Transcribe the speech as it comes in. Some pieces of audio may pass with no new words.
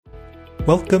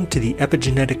Welcome to the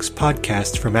Epigenetics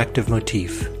podcast from Active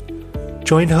Motif.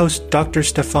 Join host Dr.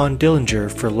 Stefan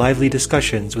Dillinger for lively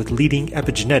discussions with leading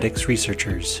epigenetics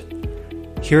researchers.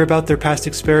 Hear about their past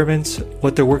experiments,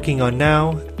 what they're working on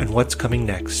now, and what's coming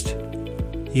next.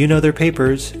 You know their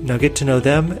papers, now get to know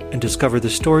them and discover the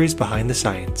stories behind the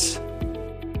science.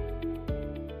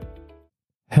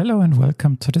 Hello and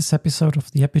welcome to this episode of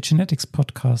the Epigenetics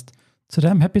podcast. Today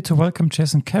I'm happy to welcome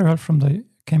Jason Carroll from the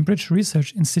Cambridge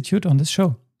Research Institute on this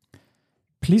show.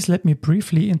 Please let me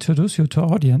briefly introduce you to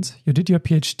our audience. You did your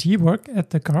PhD work at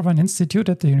the Garvan Institute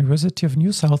at the University of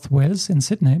New South Wales in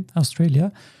Sydney,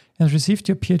 Australia, and received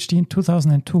your PhD in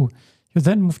 2002. You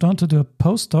then moved on to do a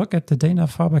postdoc at the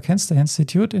Dana-Farber-Cancer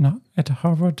Institute at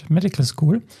Harvard Medical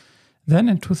School. Then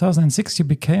in 2006, you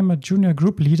became a junior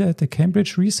group leader at the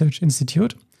Cambridge Research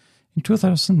Institute. In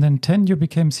 2010, you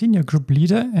became senior group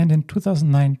leader and in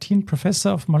 2019, professor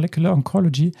of molecular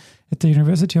oncology at the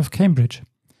University of Cambridge.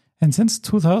 And since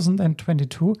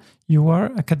 2022, you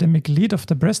are academic lead of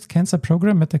the breast cancer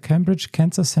program at the Cambridge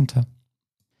Cancer Center.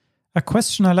 A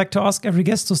question I like to ask every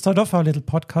guest to start off our little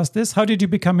podcast is, how did you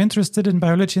become interested in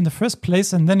biology in the first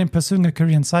place and then in pursuing a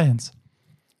career in science?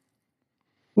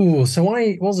 So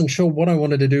I wasn't sure what I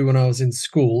wanted to do when I was in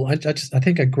school. I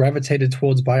think I gravitated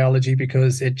towards biology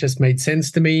because it just made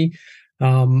sense to me.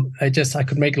 I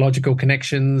could make logical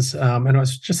connections, and it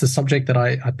was just a subject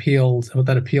that appealed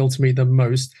to me the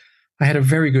most. I had a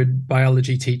very good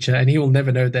biology teacher, and he will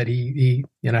never know that he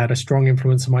had a strong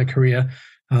influence on my career.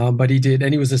 But he did,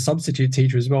 and he was a substitute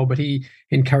teacher as well. But he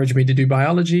encouraged me to do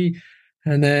biology.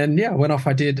 And then, I went off.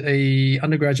 I did a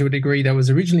undergraduate degree that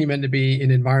was originally meant to be in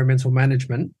environmental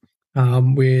management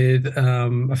with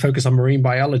a focus on marine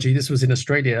biology. This was in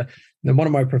Australia. And then one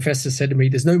of my professors said to me,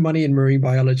 there's no money in marine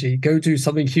biology. Go do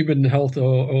something human health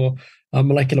or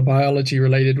molecular biology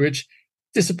related, which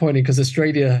disappointing because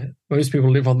Australia, most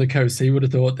people live on the coast. So you would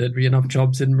have thought there'd be enough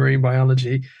jobs in marine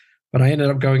biology. But I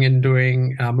ended up going and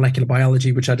doing molecular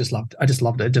biology, which I just loved. I just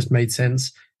loved it. It just made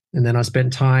sense. And then I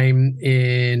spent time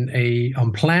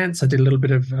on plants. I did a little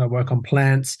bit of work on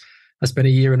plants. I spent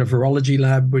a year in a virology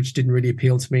lab, which didn't really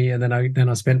appeal to me. And then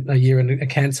I spent a year in a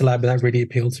cancer lab, and that really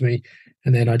appealed to me.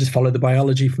 And then I just followed the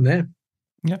biology from there.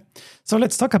 Yeah. So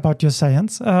let's talk about your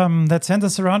science that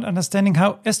centers around understanding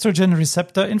how estrogen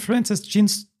receptor influences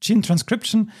gene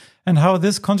transcription and how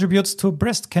this contributes to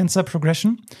breast cancer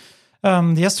progression.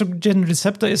 The estrogen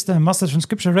receptor is the master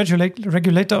transcription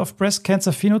regulator of breast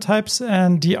cancer phenotypes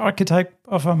and the archetype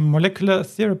of a molecular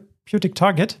therapeutic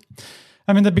target.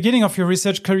 In the beginning of your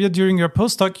research career during your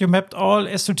postdoc, you mapped all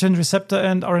estrogen receptor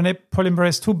and RNA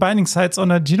polymerase II binding sites on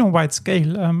a genome-wide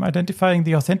scale, identifying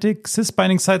the authentic cis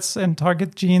binding sites and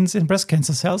target genes in breast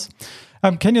cancer cells.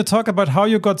 Can you talk about how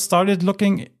you got started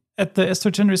looking at the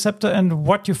estrogen receptor and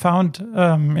what you found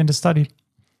in the study?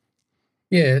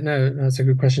 Yeah, no, that's a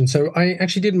good question. So I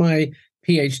actually did my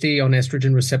PhD on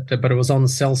estrogen receptor, but it was on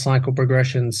cell cycle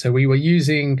progression. So we were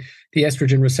using the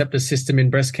estrogen receptor system in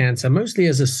breast cancer, mostly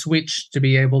as a switch to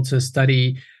be able to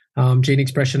study gene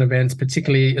expression events,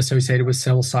 particularly associated with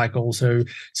cell cycle. So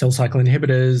cell cycle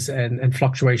inhibitors and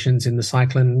fluctuations in the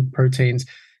cyclin proteins.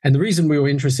 And the reason we were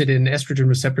interested in estrogen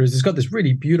receptors is it's got this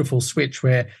really beautiful switch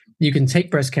where you can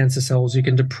take breast cancer cells, you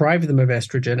can deprive them of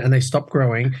estrogen and they stop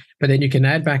growing, but then you can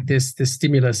add back this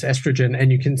stimulus, estrogen,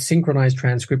 and you can synchronize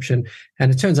transcription.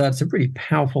 And it turns out it's a really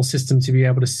powerful system to be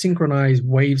able to synchronize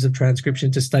waves of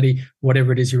transcription to study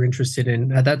whatever it is you're interested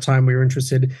in. At that time, we were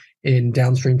interested in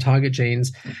downstream target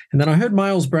genes. And then I heard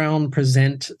Miles Brown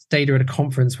present data at a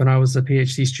conference when I was a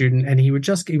PhD student, and he was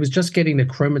just getting the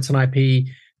chromatin IP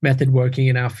method working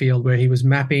in our field where he was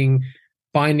mapping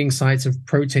binding sites of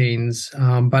proteins.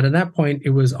 But at that point,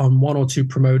 it was on one or two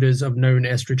promoters of known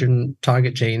estrogen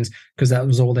target genes because that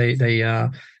was all they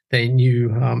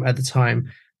knew at the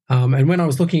time. And when I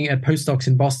was looking at postdocs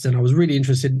in Boston, I was really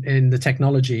interested in the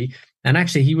technology. And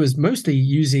actually, he was mostly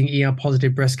using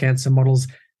ER-positive breast cancer models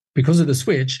because of the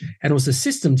switch. And it was a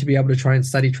system to be able to try and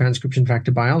study transcription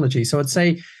factor biology. So I'd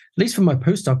say, at least from my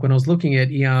postdoc, when I was looking at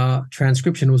ER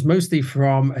transcription, it was mostly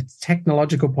from a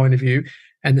technological point of view,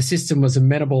 and the system was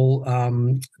amenable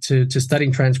to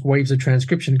studying waves of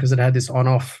transcription because it had this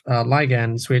on-off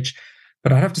ligand switch.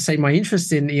 But I'd have to say my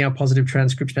interest in ER-positive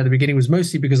transcription at the beginning was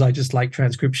mostly because I just liked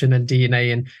transcription and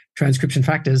DNA and transcription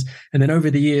factors. And then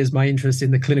over the years, my interest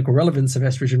in the clinical relevance of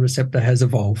estrogen receptor has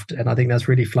evolved, and I think that's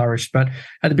really flourished. But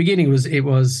at the beginning, it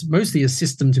was mostly a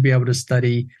system to be able to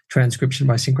study transcription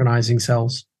by synchronizing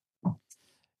cells.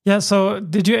 Yeah, so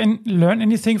did you learn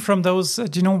anything from those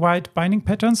genome-wide binding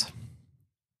patterns?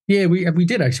 Yeah, we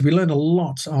did actually. We learned a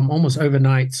lot almost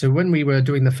overnight. So when we were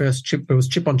doing the first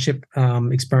chip-on-chip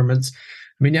experiments,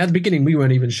 I mean, at the beginning, we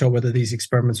weren't even sure whether these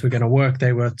experiments were going to work.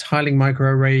 They were tiling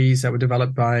microarrays that were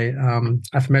developed by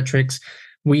Affymetrix.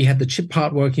 We had the chip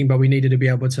part working, but we needed to be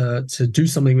able to do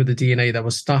something with the DNA that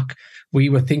was stuck. We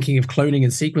were thinking of cloning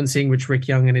and sequencing, which Rick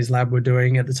Young and his lab were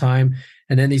doing at the time.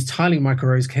 And then these tiling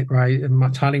microarrays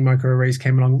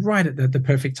came along right at the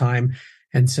perfect time.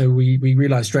 And so we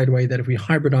realized straight away that if we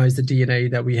hybridized the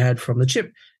DNA that we had from the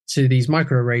chip to these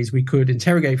microarrays, we could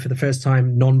interrogate for the first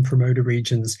time non-promoter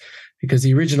regions, because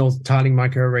the original tiling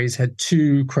microarrays had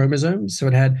 2 chromosomes. So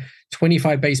it had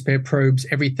 25 base pair probes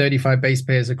every 35 base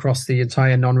pairs across the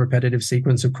entire non-repetitive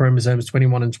sequence of chromosomes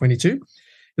 21 and 22. It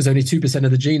was only 2%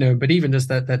 of the genome, but even just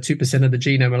that 2% of the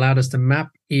genome allowed us to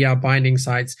map ER binding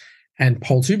sites and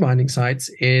Pol2 binding sites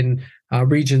in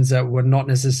regions that were not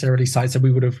necessarily sites that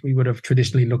we would have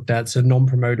traditionally looked at, so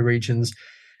non-promoter regions.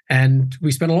 And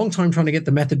we spent a long time trying to get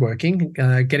the method working,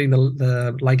 getting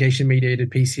the ligation-mediated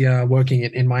PCR working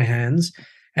in my hands,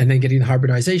 and then getting the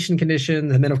hybridization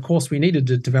conditions. And then, of course, we needed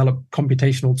to develop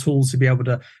computational tools to be able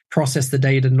to process the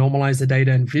data, normalize the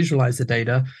data, and visualize the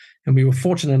data. And we were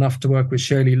fortunate enough to work with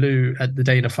Shirley Liu at the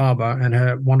Dana-Farber and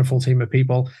her wonderful team of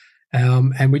people.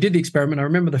 And we did the experiment. I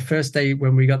remember the first day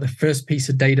when we got the first piece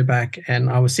of data back, and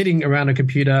I was sitting around a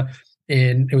computer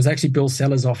it was actually Bill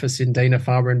Seller's office in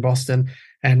Dana-Farber in Boston.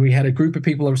 And we had a group of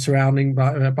people surrounding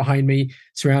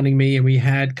me, and we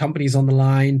had companies on the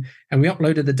line, and we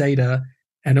uploaded the data,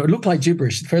 and it looked like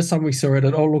gibberish. The first time we saw it,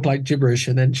 it all looked like gibberish.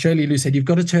 And then Shirley Liu said, "You've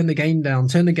got to turn the gain down.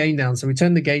 So we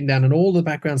turned the gain down, and all the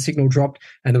background signal dropped,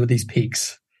 and there were these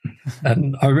peaks."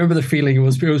 And I remember the feeling. It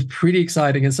was pretty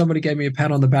exciting. And somebody gave me a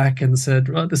pat on the back and said,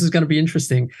 "Well, this is going to be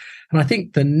interesting." And I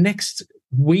think the next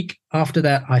week after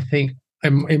that,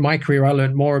 in my career, I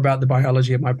learned more about the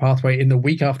biology of my pathway in the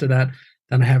week after that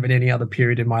than I have in any other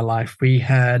period in my life. We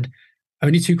had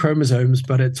only 2 chromosomes,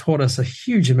 but it taught us a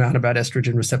huge amount about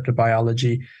estrogen receptor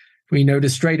biology. We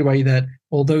noticed straight away that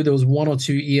although there was 1 or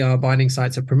 2 ER binding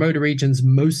sites of promoter regions,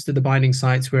 most of the binding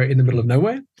sites were in the middle of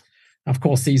nowhere. Of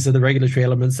course, these are the regulatory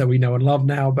elements that we know and love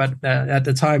now, but at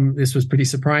the time, this was pretty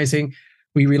surprising.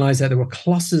 We realized that there were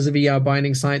clusters of ER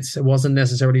binding sites. It wasn't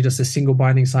necessarily just a single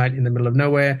binding site in the middle of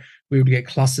nowhere. We would get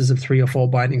clusters of 3 or 4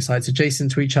 binding sites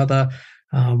adjacent to each other.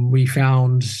 We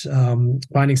found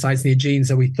binding sites near genes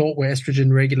that we thought were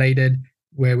estrogen regulated,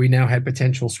 where we now had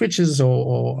potential switches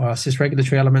or cis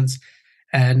regulatory elements.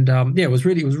 And it was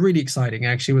really exciting.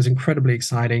 Actually, it was incredibly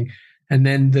exciting. And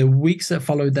then the weeks that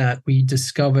followed that, we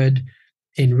discovered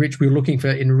we were looking for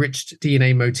enriched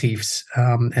DNA motifs.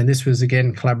 And this was,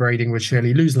 again, collaborating with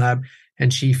Shirley Liu's lab.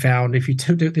 And she found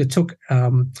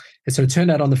so it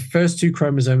turned out on the first 2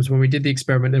 chromosomes, when we did the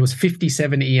experiment, there was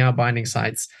 57 ER binding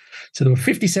sites. So there were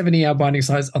 57 ER binding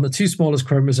sites on the 2 smallest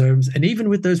chromosomes. And even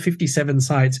with those 57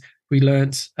 sites, we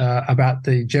learned about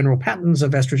the general patterns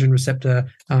of estrogen receptor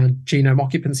genome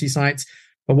occupancy sites.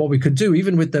 But what we could do,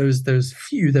 even with those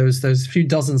few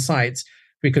dozen sites,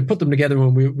 we could put them together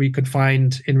and we could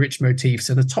find enriched motifs.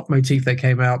 And the top motif that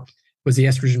came out was the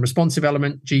estrogen responsive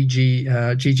element,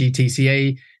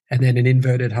 GGTCA, and then an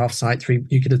inverted half site 3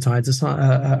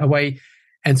 nucleotides away.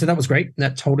 And so that was great.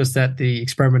 That told us that the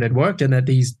experiment had worked and that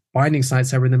these binding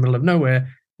sites that were in the middle of nowhere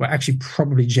were actually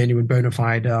probably genuine bona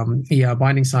fide ER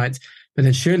binding sites. But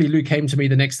then Shirley Liu came to me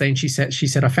the next day and she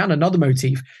said, "I found another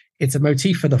motif. It's a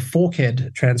motif for the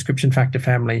forkhead transcription factor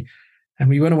family." And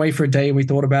we went away for a day and we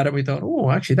thought about it. We thought, "Oh,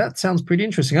 actually, that sounds pretty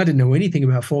interesting." I didn't know anything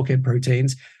about forkhead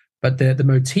proteins, but the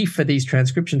motif for these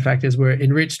transcription factors were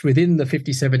enriched within the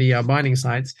 57 ER binding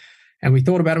sites. And we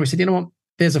thought about it. We said, "You know what?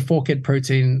 There's a forkhead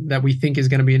protein that we think is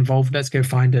going to be involved. Let's go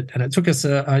find it." And it took us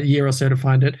a year or so to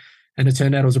find it. And it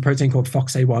turned out it was a protein called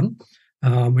FOXA1,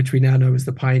 which we now know is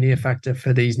the pioneer factor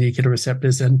for these nuclear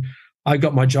receptors. And I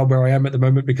got my job where I am at the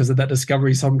moment because of that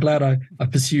discovery. So I'm glad I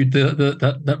pursued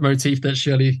that motif that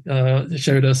Shirley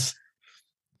showed us.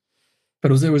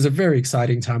 But it was a very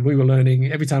exciting time. We were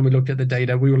learning every time we looked at the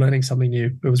data. We were learning something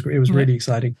new. It was really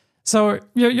exciting. So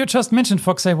you just mentioned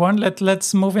FOXA1.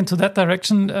 Let's move into that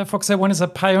direction. FOXA1 is a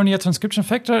pioneer transcription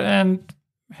factor, and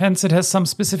hence it has some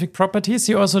specific properties.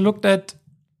 You also looked at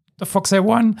the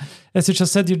FOXA1, as you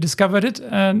just said, you discovered it,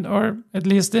 or at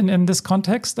least in this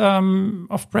context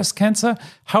of breast cancer.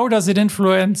 How does it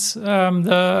influence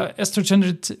the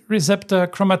estrogen receptor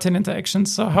chromatin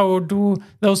interactions? So how do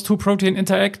those 2 proteins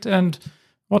interact, and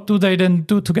what do they then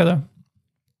do together?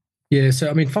 Yeah, so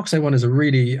I mean, FOXA1 is a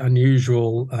really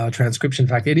unusual transcription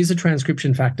factor. It is a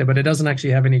transcription factor, but it doesn't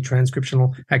actually have any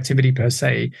transcriptional activity per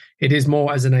se. It is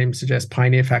more, as the name suggests,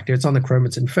 pioneer factor. It's on the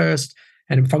chromatin first,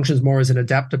 and it functions more as an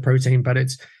adapter protein, but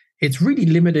it's really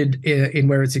limited in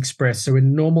where it's expressed. So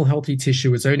in normal healthy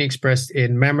tissue, it's only expressed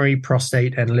in mammary,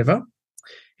 prostate, and liver.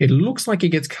 It looks like it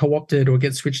gets co-opted or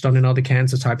gets switched on in other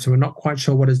cancer types, and we're not quite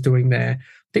sure what it's doing there.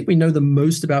 I think we know the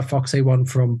most about FOXA1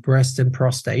 from breast and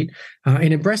prostate.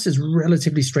 And in breast is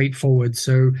relatively straightforward.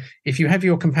 So if you have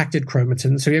your compacted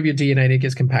chromatin, so you have your DNA that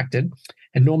gets compacted,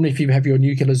 and normally if you have your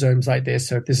nucleosomes like this,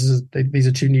 so if these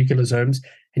are two nucleosomes,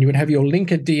 and you would have your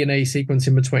linker DNA sequence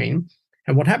in between.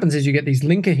 And what happens is you get these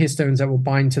linker histones that will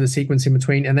bind to the sequence in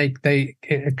between, and they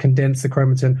condense the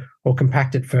chromatin or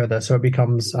compact it further, so it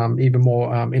becomes even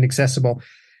more inaccessible.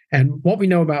 And what we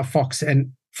know about FOX,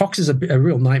 and FOX is a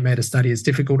real nightmare to study. It's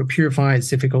difficult to purify. It's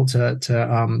difficult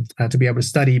to be able to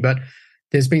study. But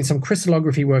there's been some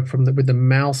crystallography work with the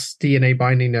mouse DNA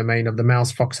binding domain of the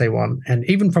mouse FOXA1, and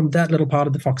even from that little part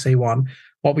of the FOXA1,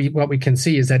 what we can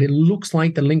see is that it looks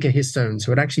like the linker histone.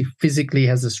 So it actually physically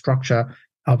has the structure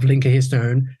of linker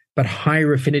histone, but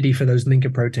higher affinity for those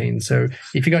linker proteins. So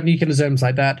if you got nucleosomes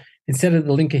like that, instead of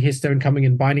the linker histone coming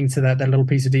and binding to that little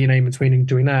piece of DNA in between and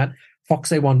doing that,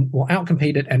 FOXA1 will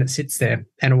outcompete it, and it sits there,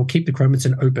 and it will keep the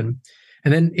chromatin open.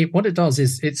 And then what it does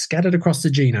is it's scattered across the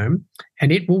genome,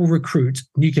 and it will recruit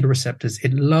nuclear receptors.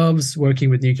 It loves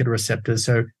working with nuclear receptors.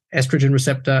 So estrogen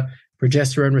receptor,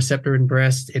 progesterone receptor in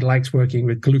breast. It likes working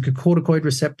with glucocorticoid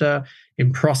receptor.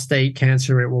 In prostate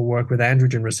cancer, it will work with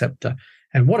androgen receptor.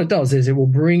 And what it does is it will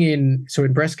bring in, so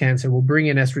in breast cancer, it will bring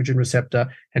in estrogen receptor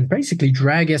and basically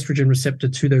drag estrogen receptor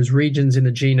to those regions in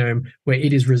the genome where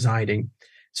it is residing.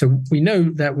 So we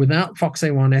know that without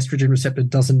FOXA1, estrogen receptor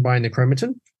doesn't bind the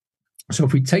chromatin. So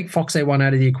if we take FOXA1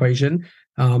 out of the equation,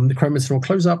 the chromatin will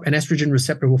close up and estrogen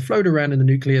receptor will float around in the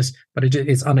nucleus, but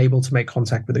it's unable to make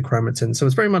contact with the chromatin. So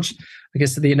it's very much, I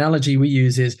guess the analogy we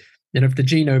use is, if the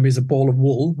genome is a ball of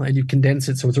wool and you condense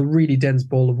it so it's a really dense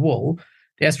ball of wool,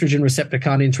 the estrogen receptor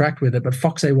can't interact with it, but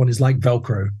FOXA1 is like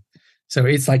Velcro. So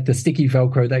it's like the sticky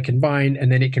Velcro that can bind,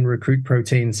 and then it can recruit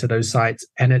proteins to those sites.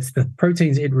 And it's the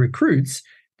proteins it recruits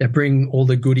that bring all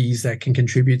the goodies that can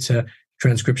contribute to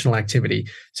transcriptional activity.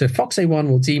 So FOXA1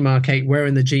 will demarcate where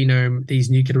in the genome these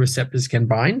nuclear receptors can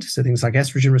bind. So things like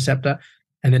estrogen receptor.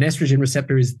 And then estrogen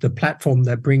receptor is the platform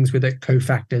that brings with it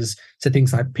cofactors. So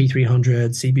things like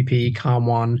P300, CBP,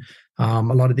 CARM1,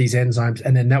 a lot of these enzymes,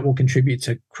 and then that will contribute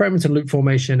to chromatin loop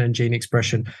formation and gene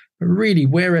expression. But really,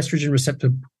 where estrogen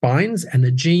receptor binds and the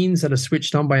genes that are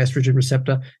switched on by estrogen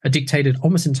receptor are dictated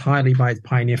almost entirely by its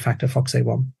pioneer factor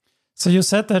FOXA1. So you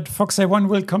said that FOXA1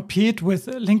 will compete with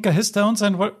linker histones,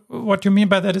 and what you mean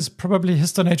by that is probably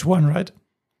histone H1, right?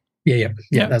 Yeah,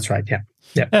 that's right.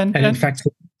 Yeah. And in fact,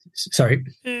 sorry,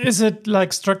 is it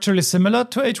like structurally similar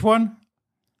to H1?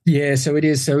 Yeah, so it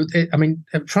is. So,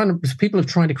 people have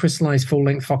tried to crystallize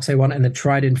full-length FOXA1 and they've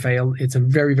tried and failed. It's a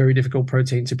very, very difficult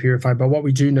protein to purify. But what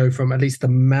we do know from at least the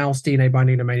mouse DNA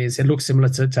binding domain is it looks similar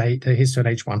to histone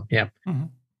H1. Yeah.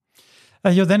 Mm-hmm.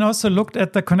 You then also looked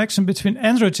at the connection between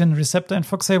androgen receptor and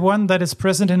FOXA1 that is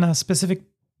present in a specific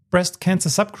breast cancer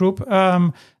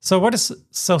subgroup. So what is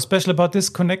so special about this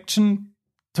connection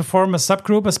to form a special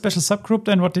subgroup?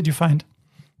 And what did you find?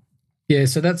 Yeah,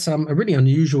 so that's a really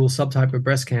unusual subtype of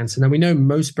breast cancer. Now, we know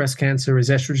most breast cancer is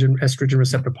estrogen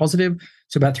receptor positive.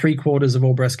 So about 3/4 of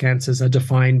all breast cancers are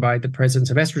defined by the presence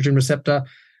of estrogen receptor.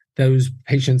 Those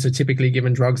patients are typically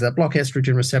given drugs that block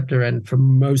estrogen receptor, and for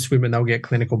most women, they'll get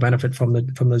clinical benefit from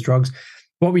those drugs.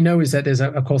 What we know is that there's,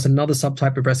 of course, another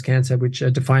subtype of breast cancer, which are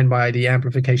defined by the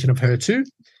amplification of HER2,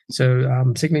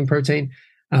 so signaling protein.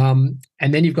 And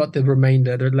then you've got the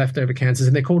remainder, the leftover cancers,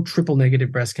 and they're called triple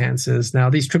negative breast cancers. Now,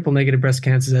 these triple negative breast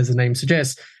cancers, as the name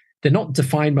suggests, they're not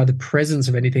defined by the presence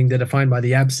of anything. They're defined by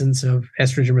the absence of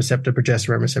estrogen receptor,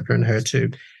 progesterone receptor, and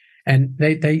HER2. And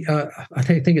I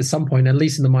think at some point, at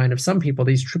least in the mind of some people,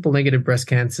 these triple negative breast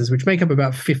cancers, which make up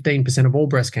about 15% of all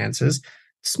breast cancers,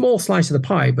 small slice of the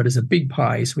pie, but it's a big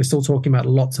pie. So we're still talking about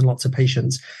lots and lots of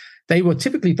patients. They were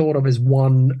typically thought of as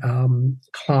one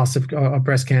class of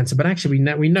breast cancer, but actually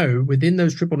we know within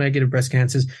those triple negative breast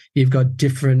cancers, you've got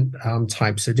different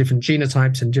types, so different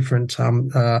genotypes and different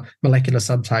molecular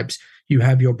subtypes. You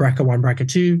have your BRCA1,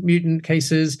 BRCA2 mutant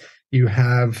cases. You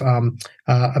have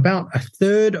about a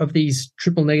third of these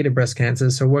triple negative breast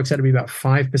cancers, so it works out to be about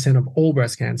 5% of all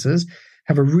breast cancers,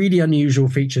 have a really unusual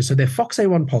feature. So they're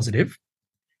FOXA1 positive.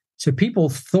 So people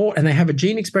thought, and they have a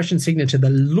gene expression signature that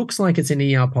looks like it's an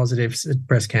ER positive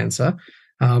breast cancer.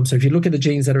 So if you look at the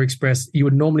genes that are expressed, you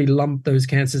would normally lump those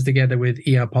cancers together with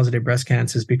ER positive breast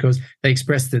cancers because they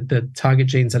express the target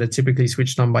genes that are typically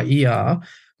switched on by ER,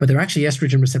 but they're actually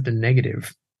estrogen receptor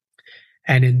negative.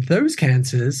 And in those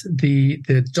cancers, the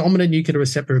dominant nuclear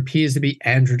receptor appears to be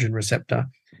androgen receptor.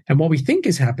 And what we think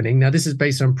is happening, now this is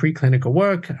based on preclinical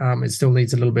work, it still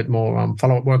needs a little bit more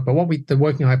follow-up work, but the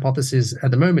working hypothesis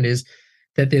at the moment is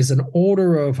that there's an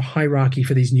order of hierarchy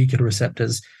for these nuclear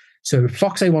receptors. So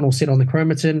FOXA1 will sit on the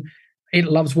chromatin. It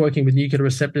loves working with nuclear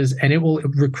receptors, and it will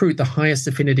recruit the highest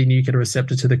affinity nuclear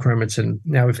receptor to the chromatin.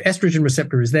 Now, if estrogen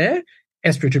receptor is there,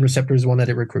 estrogen receptor is the one that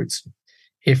it recruits.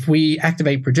 If we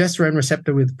activate progesterone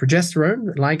receptor with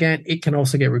progesterone ligand, it can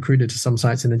also get recruited to some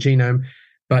sites in the genome.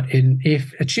 But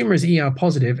if a tumor is ER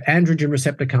positive, androgen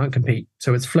receptor can't compete.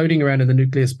 So it's floating around in the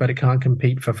nucleus, but it can't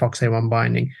compete for FOXA1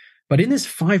 binding. But in this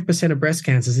 5% of breast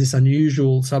cancers, this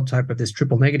unusual subtype of this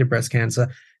triple negative breast cancer,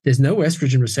 there's no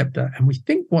estrogen receptor. And we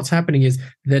think what's happening is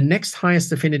the next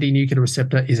highest affinity nuclear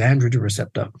receptor is androgen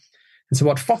receptor. And so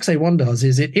what FOXA1 does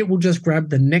is it will just grab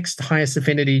the next highest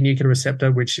affinity nuclear receptor,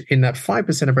 which in that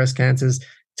 5% of breast cancers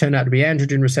turn out to be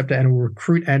androgen receptor, and it will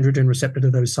recruit androgen receptor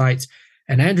to those sites.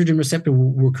 And androgen receptor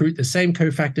will recruit the same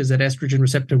cofactors that estrogen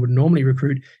receptor would normally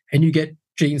recruit, and you get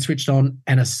genes switched on,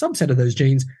 and a subset of those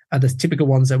genes are the typical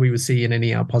ones that we would see in an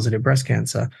ER-positive breast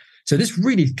cancer. So this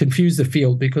really confused the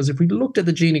field, because if we looked at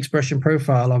the gene expression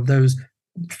profile of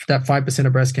that 5%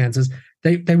 of breast cancers,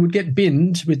 they would get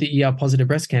binned with the ER-positive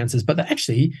breast cancers, but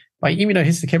actually, by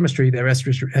immunohistochemistry, they're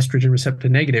estrogen receptor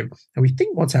negative. And we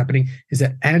think what's happening is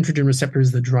that androgen receptor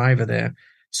is the driver there.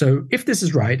 So if this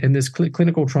is right, and there's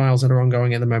clinical trials that are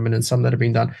ongoing at the moment and some that have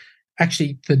been done,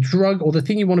 actually the drug or the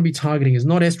thing you want to be targeting is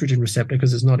not estrogen receptor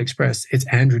because it's not expressed, it's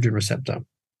androgen receptor.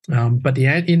 But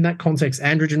in that context,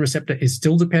 androgen receptor is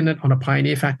still dependent on a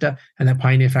pioneer factor, and that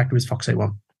pioneer factor is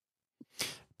FOXA1.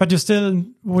 But you still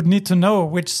would need to know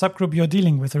which subgroup you're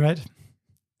dealing with, right?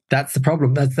 That's the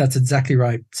problem. That's exactly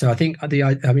right. So I think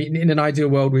in an ideal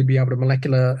world, we'd be able to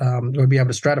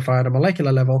stratify at a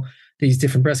molecular level these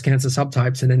different breast cancer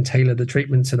subtypes and then tailor the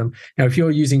treatment to them. Now, if you're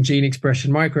using gene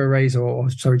expression microarrays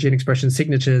or gene expression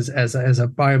signatures as a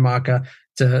biomarker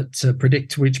to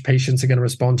predict which patients are going to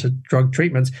respond to drug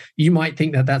treatments, you might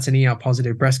think that that's an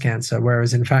ER-positive breast cancer,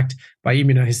 whereas in fact, by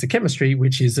immunohistochemistry,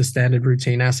 which is the standard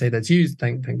routine assay that's used,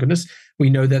 thank goodness, we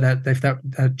know that if that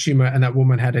tumor and that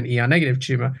woman had an ER-negative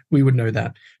tumor, we would know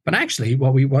that. But actually,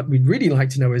 what we'd really like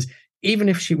to know is, even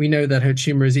if we know that her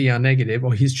tumor is ER-negative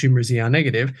or his tumor is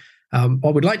ER-negative,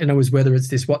 what we'd like to know is whether it's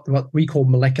this what we call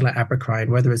molecular apocrine,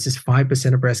 whether it's this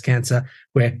 5% of breast cancer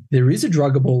where there is a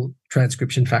druggable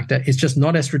transcription factor. It's just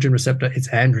not estrogen receptor, it's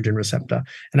androgen receptor.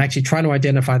 And actually trying to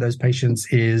identify those patients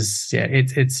is,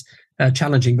 it's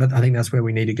challenging, but I think that's where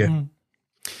we need to go. Mm.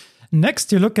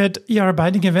 Next, you look at ER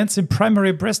binding events in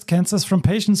primary breast cancers from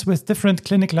patients with different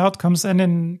clinical outcomes and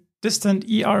in distant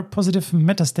ER-positive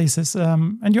metastasis.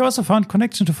 And you also found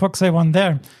connection to FOXA1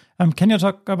 there. Can you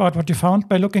talk about what you found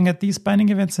by looking at these binding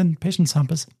events in patient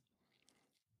samples?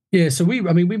 Yeah, so we've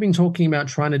been talking about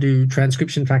trying to do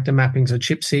transcription factor mapping, so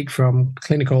ChIP-seq from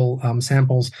clinical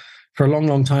samples for a long,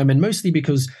 long time, and mostly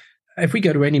because if we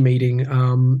go to any meeting,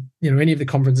 any of the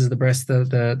conferences, the breast,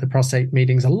 the prostate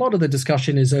meetings, a lot of the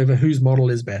discussion is over whose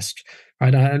model is best,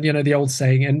 right? And the old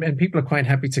saying, and people are quite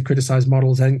happy to criticize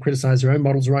models and criticize their own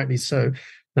models, rightly so.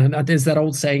 And there's that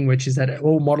old saying, which is that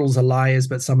all models are liars,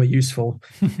 but some are useful.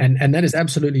 and that is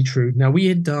absolutely true. Now, we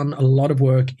had done a lot of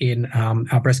work in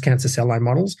our breast cancer cell line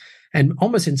models, and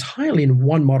almost entirely in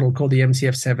one model called the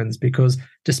MCF7s, because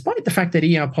despite the fact that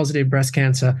ER-positive breast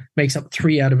cancer makes up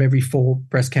 3 out of every 4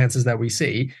 breast cancers that we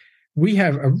see, we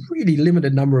have a really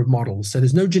limited number of models. So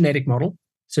there's no genetic model.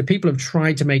 So people have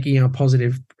tried to make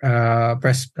ER-positive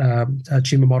breast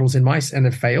tumor models in mice and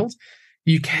have failed.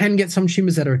 You can get some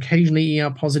tumors that are occasionally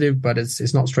ER-positive, but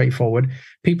it's not straightforward.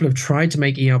 People have tried to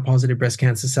make ER-positive breast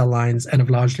cancer cell lines and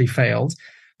have largely failed.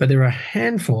 But there are a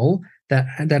handful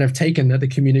that have taken that the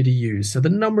community use. So the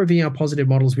number of ER-positive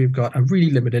models we've got are really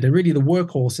limited. And really the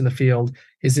workhorse in the field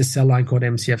is this cell line called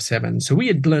MCF7. So we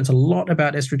had learned a lot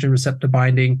about estrogen receptor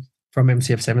binding from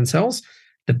MCF7 cells,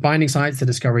 the binding sites, the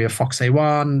discovery of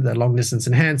FOXA1, the long-distance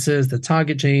enhancers, the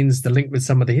target genes, the link with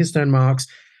some of the histone marks.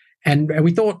 And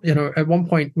we thought, at one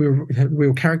point we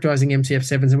were characterizing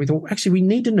MCF7s, and we thought, actually, we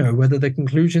need to know whether the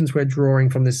conclusions we're drawing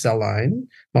from this cell line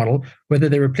model, whether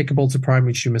they're applicable to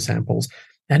primary tumor samples.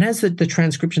 And as the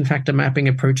transcription factor mapping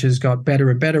approaches got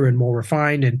better and better and more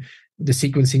refined, and the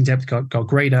sequencing depth got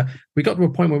greater, we got to a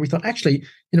point where we thought, actually,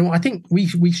 I think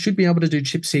we should be able to do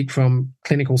ChIP-seq from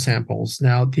clinical samples.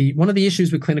 Now, one of the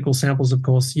issues with clinical samples, of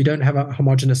course, you don't have a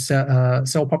homogeneous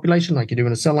cell population like you do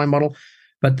in a cell line model.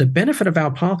 But the benefit of our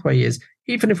pathway is,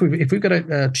 even if we've got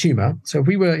a tumor, so if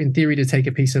we were in theory to take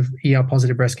a piece of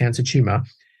ER-positive breast cancer tumor,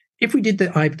 if we did the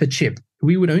ChIP,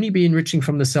 we would only be enriching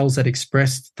from the cells that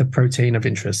expressed the protein of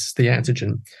interest, the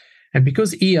antigen. And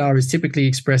because ER is typically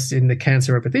expressed in the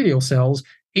cancer epithelial cells,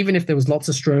 even if there was lots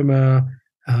of stroma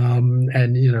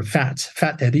and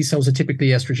fat there, these cells are typically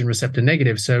estrogen receptor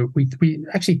negative. So we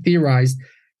actually theorized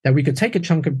that we could take a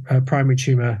chunk of primary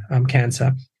tumor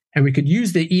cancer, and we could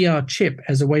use the ER chip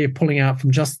as a way of pulling out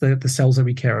from just the cells that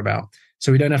we care about.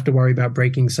 So we don't have to worry about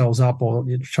breaking cells up or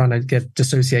trying to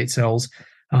dissociate cells.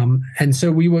 And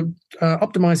so we were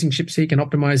optimizing ChIP-seq and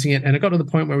optimizing it. And it got to the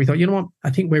point where we thought, you know what, I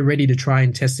think we're ready to try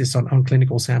and test this on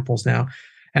clinical samples now.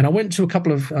 And I went to a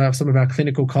couple of some of our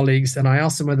clinical colleagues, and I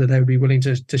asked them whether they would be willing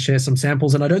to share some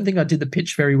samples. And I don't think I did the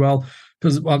pitch very well,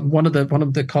 because one of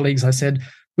the colleagues, I said,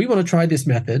 we want to try this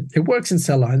method. It works in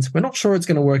cell lines. We're not sure it's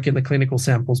going to work in the clinical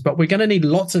samples, but we're going to need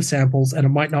lots of samples, and it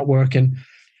might not work. And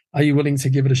are you willing to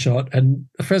give it a shot? And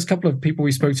the first couple of people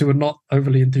we spoke to were not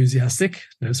overly enthusiastic,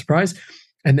 no surprise.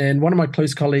 And then one of my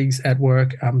close colleagues at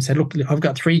work said, look, I've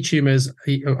got 3 tumors.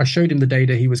 I showed him the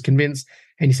data. He was convinced,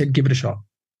 and he said, give it a shot.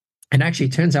 And actually,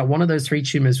 it turns out one of those 3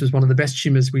 tumors was one of the best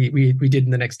tumors we did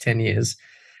in the next 10 years.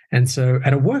 And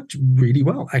it worked really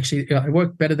well. Actually, it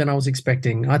worked better than I was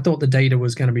expecting. I thought the data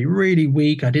was going to be really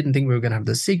weak. I didn't think we were going to have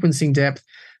the sequencing depth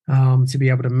to be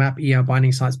able to map ER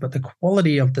binding sites, but the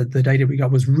quality of the data we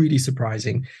got was really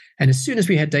surprising. And as soon as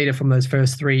we had data from those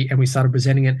first 3 and we started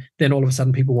presenting it, then all of a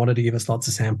sudden people wanted to give us lots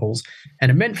of samples. And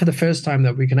it meant for the first time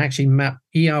that we can actually map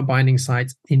ER binding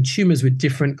sites in tumors with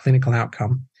different clinical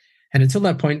outcome. And until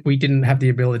that point, we didn't have the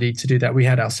ability to do that. We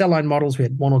had our cell line models. We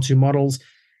had 1 or 2 models.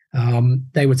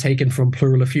 They were taken from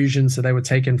pleural effusion, so they were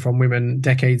taken from women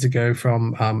decades ago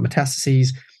from metastases.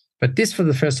 But this, for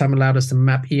the first time, allowed us to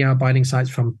map ER binding sites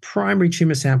from primary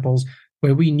tumor samples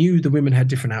where we knew the women had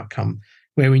different outcome,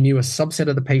 where we knew a subset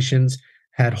of the patients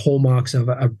had hallmarks of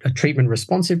a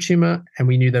treatment-responsive tumor, and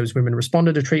we knew those women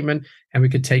responded to treatment, and we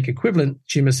could take equivalent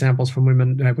tumor samples from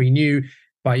women that we knew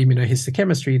by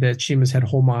immunohistochemistry that tumors had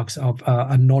hallmarks of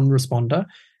a non-responder.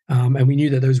 And we knew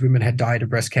that those women had died of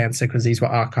breast cancer because these were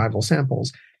archival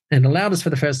samples, and allowed us for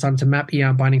the first time to map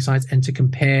ER binding sites and to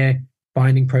compare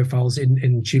binding profiles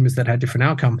in tumors that had different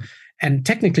outcome. And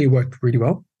technically it worked really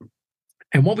well.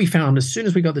 And what we found as soon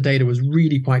as we got the data was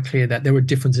really quite clear that there were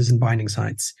differences in binding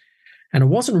sites. And it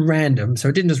wasn't random, so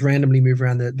it didn't just randomly move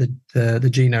around the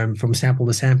genome from sample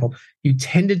to sample. You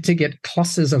tended to get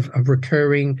clusters of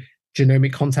recurring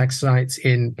genomic contact sites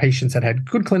in patients that had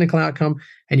good clinical outcome,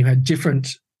 and you had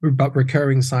different but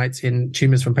recurring sites in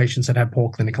tumors from patients that had poor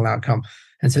clinical outcome.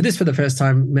 And so this, for the first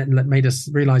time, made us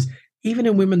realize, even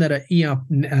in women that are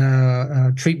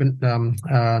ER treatment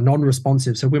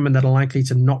non-responsive, so women that are likely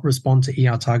to not respond to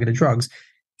ER-targeted drugs,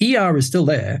 ER is still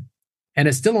there, and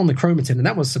it's still on the chromatin. And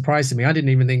that was surprising me. I didn't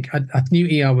even think, I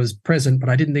knew ER was present, but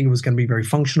I didn't think it was going to be very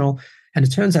functional. And it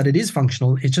turns out it is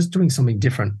functional. It's just doing something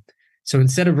different. So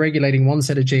instead of regulating one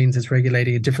set of genes, it's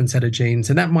regulating a different set of genes.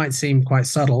 And that might seem quite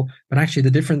subtle, but actually the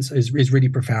difference is really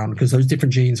profound, because those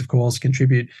different genes, of course,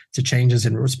 contribute to changes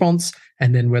in response,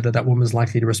 and then whether that woman's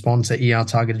likely to respond to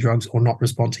ER-targeted drugs or not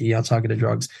respond to ER-targeted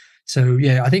drugs. So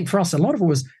yeah, I think for us, a lot of it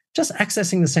was just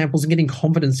accessing the samples and getting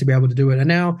confidence to be able to do it. And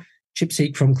now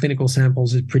ChIP-seq from clinical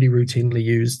samples is pretty routinely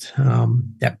used.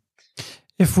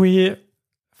 If we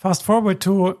fast forward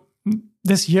to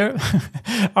this year,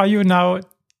 are you now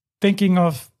thinking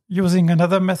of using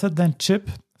another method than ChIP,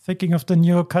 thinking of the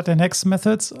new cut-and-X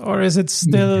methods, or is it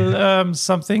still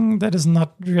something that is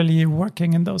not really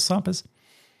working in those samples?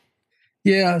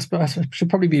 Yeah, I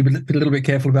should probably be a little bit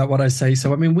careful about what I say.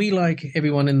 So, I mean, we, like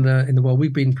everyone in the world,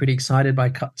 we've been pretty excited by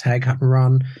cut, tag, cut, and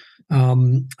run.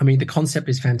 I mean, the concept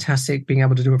is fantastic, being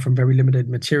able to do it from very limited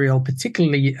material,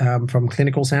 particularly from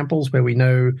clinical samples where we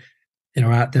know,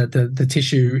 the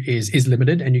tissue is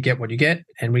limited and you get what you get,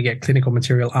 and we get clinical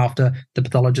material after the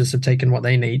pathologists have taken what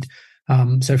they need.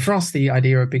 So for us, the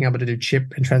idea of being able to do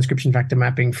ChIP and transcription factor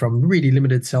mapping from really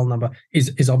limited cell number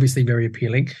is obviously very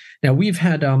appealing. Now we've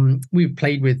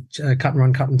played with cut and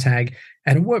run, cut and tag,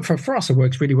 and it worked for us. It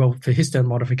works really well for histone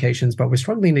modifications, but we're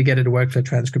struggling to get it to work for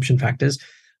transcription factors.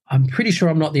 I'm pretty sure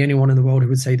I'm not the only one in the world who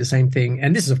would say the same thing.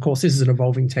 And this is an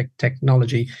evolving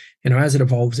technology. As it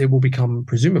evolves, it will become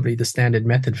presumably the standard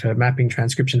method for mapping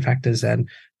transcription factors and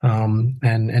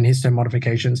histone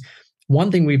modifications.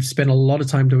 One thing we've spent a lot of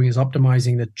time doing is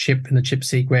optimizing the ChIP and the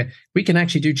ChIP-seq, where we can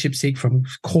actually do ChIP-seq from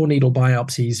core needle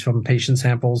biopsies from patient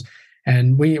samples.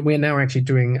 And we're now actually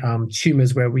doing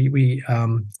tumors where we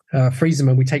freeze them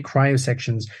and we take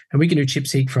cryosections, and we can do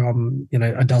ChIP-seq from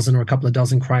a dozen or a couple of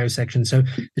dozen cryosections. So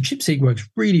the ChIP-seq works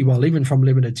really well, even from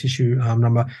limited tissue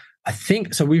number. I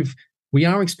think so. We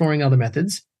are exploring other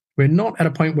methods. We're not at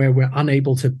a point where we're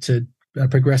unable to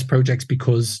progress projects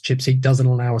because ChIP-seq doesn't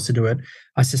allow us to do it.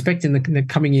 I suspect in the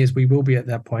coming years we will be at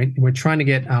that point. We're trying to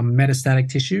get metastatic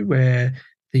tissue where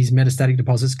these metastatic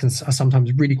deposits are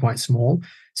sometimes really quite small.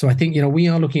 So I think, we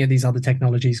are looking at these other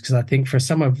technologies because I think for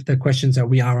some of the questions that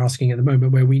we are asking at the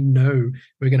moment, where we know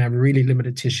we're going to have really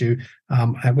limited tissue,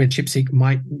 where ChIP-seq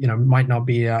might not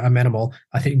be amenable,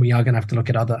 I think we are going to have to look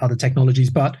at other technologies.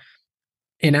 But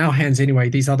in our hands anyway,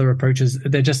 these other approaches,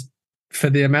 they're just, for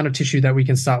the amount of tissue that we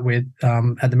can start with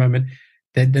at the moment,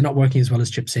 they're not working as well as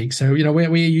ChIP-seq. So,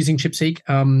 we're using ChIP-seq.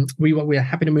 We're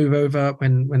happy to move over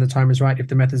when the time is right, if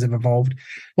the methods have evolved.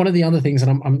 One of the other things,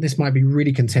 and this might be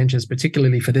really contentious,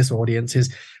 particularly for this audience,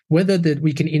 is whether that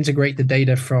we can integrate the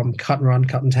data from cut and run,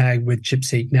 cut and tag with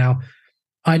ChIP-seq. Now,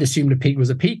 I'd assumed a peak was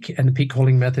a peak, and the peak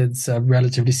calling methods are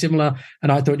relatively similar,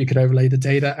 and I thought you could overlay the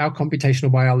data. Our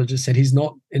computational biologist said he's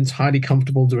not entirely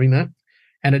comfortable doing that.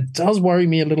 And it does worry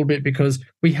me a little bit because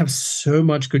we have so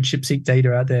much good ChIP-seq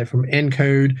data out there from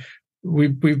ENCODE.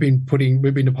 We've been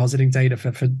depositing data for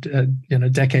a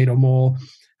decade or more.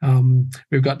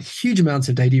 We've got huge amounts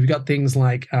of data. You've got things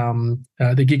like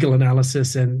the giggle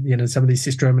analysis and some of these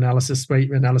cystroma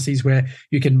analyses where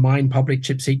you can mine public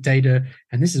ChIP-seq data,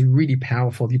 and this is really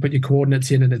powerful. You put your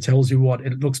coordinates in, and it tells you what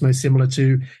it looks most similar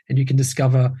to, and you can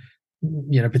discover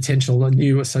potential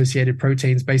new associated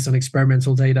proteins based on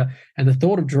experimental data. And the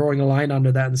thought of drawing a line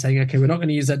under that and saying, okay, we're not going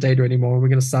to use that data anymore. We're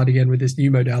going to start again with this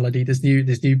new modality, this new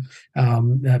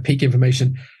peak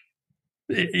information.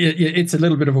 It's a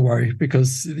little bit of a worry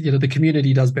because the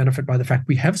community does benefit by the fact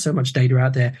we have so much data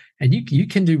out there, and you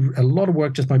can do a lot of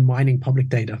work just by mining public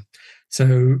data.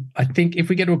 So I think if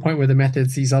we get to a point where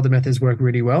these other methods work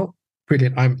really well,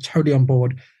 brilliant. I'm totally on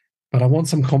board. But I want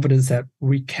some confidence that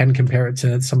we can compare it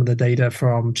to some of the data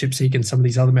from ChIP-seq and some of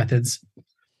these other methods.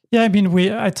 Yeah, I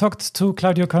mean, I talked to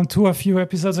Claudio Cantu a few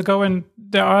episodes ago, and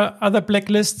there are other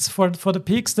blacklists for the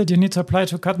peaks that you need to apply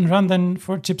to cut and run than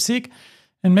for ChIP-seq.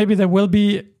 And maybe there will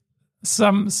be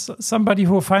somebody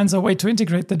who finds a way to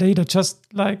integrate the data,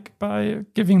 just like by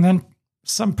giving them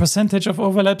some percentage of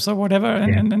overlaps or whatever,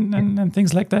 and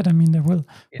things like that. I mean, there will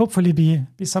hopefully be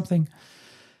something.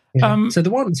 Yeah. So the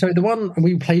one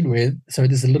we played with. So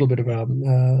this is a little bit of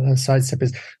a sidestep.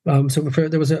 Is there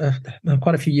was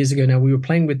quite a few years ago now. We were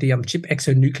playing with the ChIP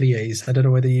exonuclease. I don't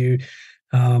know whether you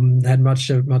had much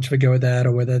of a go at that,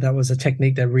 or whether that was a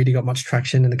technique that really got much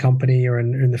traction in the company or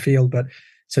in the field. But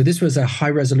so this was a high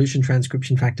resolution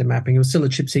transcription factor mapping. It was still a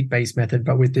ChIP-seq based method,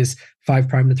 but with this 5'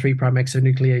 to 3'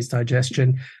 exonuclease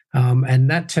digestion. And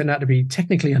that turned out to be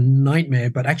technically a nightmare,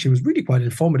 but actually was really quite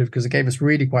informative because it gave us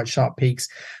really quite sharp peaks.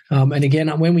 And again,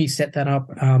 when we set that up,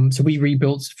 so we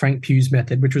rebuilt Frank Pugh's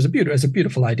method, which was a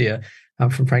beautiful idea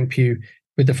from Frank Pugh,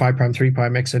 with the 5' 3'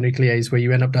 exonuclease, where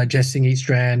you end up digesting each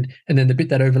strand, and then the bit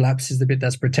that overlaps is the bit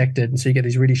that's protected, and so you get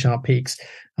these really sharp peaks.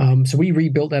 So we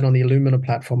rebuilt that on the Illumina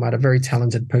platform. I had a very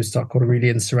talented postdoc called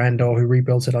Aurelian Sarandor who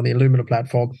rebuilt it on the Illumina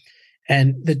platform.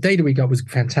 And the data we got was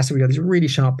fantastic. We got these really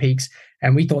sharp peaks,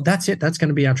 and we thought, that's it. That's going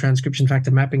to be our transcription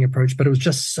factor mapping approach. But it was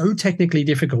just so technically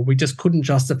difficult. We just couldn't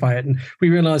justify it. And we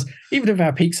realized, even if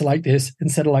our peaks are like this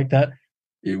instead of like that,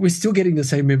 we're still getting the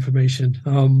same information.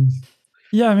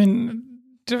 Yeah, I mean,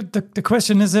 the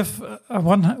question is if a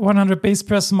 100 base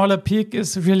pair smaller peak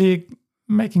is really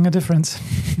making a difference.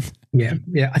 Yeah.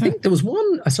 I think there was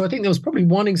one. So I think there was probably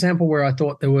one example where I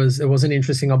thought there was an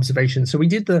interesting observation. So we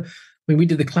did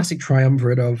the classic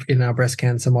triumvirate in our breast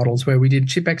cancer models, where we did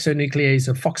ChIP exonuclease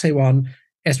of FOXA1,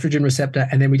 estrogen receptor,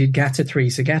 and then we did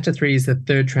GATA3. So GATA3 is the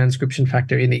third transcription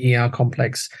factor in the ER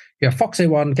complex. You have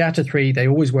FOXA1, GATA3, they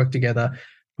always work together.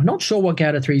 We're not sure what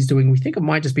GATA3 is doing. We think it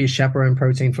might just be a chaperone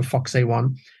protein for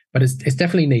FOXA1, but it's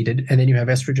definitely needed. And then you have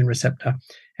estrogen receptor.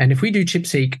 And if we do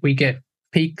ChIP-seq, we get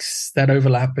peaks that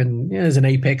overlap, and there's an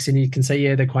apex, and you can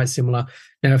say, they're quite similar.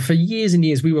 Now, for years and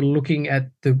years, we were looking at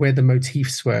where the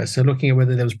motifs were. So looking at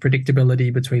whether there was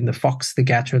predictability between the FOX, the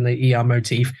GATA, and the ER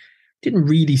motif. Didn't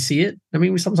really see it. I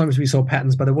mean, sometimes we saw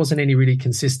patterns, but there wasn't any really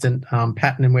consistent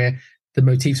pattern in where the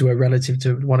motifs were relative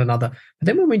to one another. But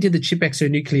then when we did the ChIP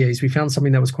exonuclease, we found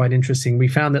something that was quite interesting. We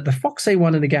found that the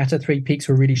FOXA1 and the GATA3 peaks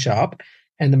were really sharp,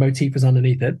 and the motif was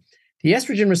underneath it. The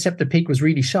estrogen receptor peak was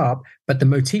really sharp, but the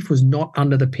motif was not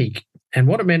under the peak. And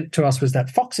what it meant to us was that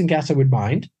FOX and GATA would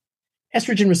bind.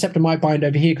 Estrogen receptor might bind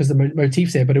over here because the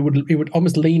motif's there, but it would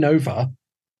almost lean over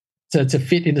to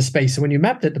fit into space. So when you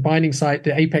mapped it, the binding site,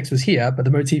 the apex was here, but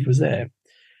the motif was there.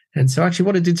 And so actually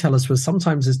what it did tell us was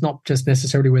sometimes it's not just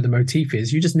necessarily where the motif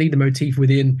is. You just need the motif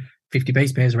within 50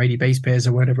 base pairs or 80 base pairs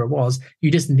or whatever it was.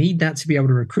 You just need that to be able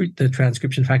to recruit the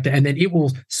transcription factor, and then it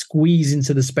will squeeze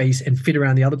into the space and fit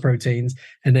around the other proteins,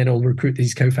 and then it'll recruit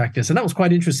these cofactors. And that was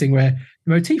quite interesting, where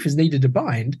the motif is needed to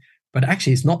bind, but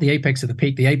actually it's not the apex of the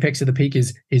peak. The apex of the peak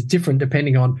is different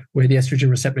depending on where the estrogen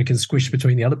receptor can squish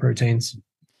between the other proteins.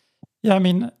 Yeah, I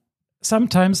mean,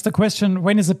 sometimes the question,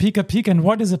 when is a peak and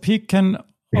what is a peak, can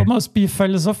almost be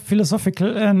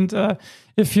philosophical. And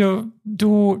if you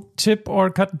do chip or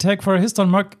cut and tag for a histone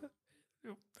mark,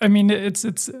 I mean, it's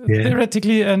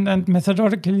theoretically and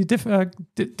methodologically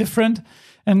different.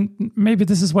 And maybe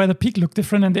this is why the peak look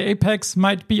different, and the apex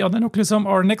might be on the nucleosome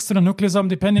or next to the nucleosome,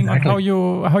 depending on how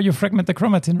you fragment the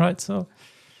chromatin, right? So,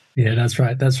 yeah, that's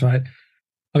right.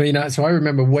 I mean, so I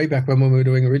remember way back when we were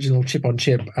doing original chip on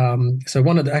chip. So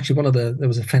there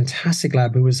was a fantastic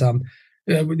lab who was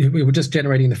we were just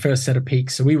generating the first set of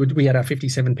peaks. So we had our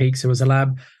 57 peaks. There was a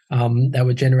lab that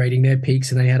were generating their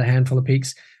peaks, and they had a handful of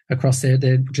peaks across their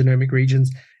genomic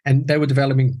regions. And they were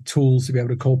developing tools to be able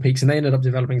to call peaks. And they ended up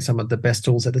developing some of the best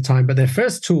tools at the time. But their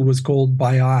first tool was called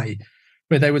by eye,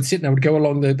 where they would sit and they would go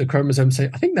along the chromosome and say,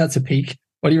 I think that's a peak.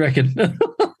 What do you reckon?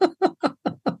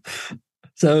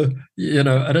 So,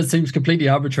 and it seems completely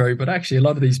arbitrary, but actually a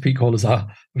lot of these peak callers are.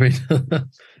 I mean,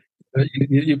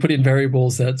 you put in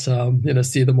variables that,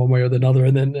 steer them one way or another,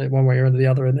 and then one way or the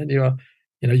other. And then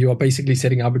you are basically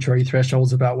setting arbitrary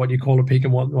thresholds about what you call a peak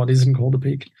and what isn't called a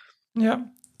peak. Yeah,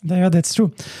 that's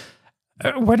true.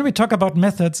 When we talk about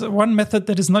methods, one method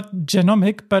that is not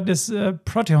genomic but is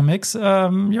proteomics,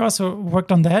 you also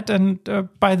worked on that, and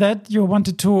by that you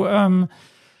wanted to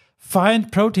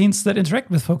find proteins that interact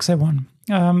with FOXA1.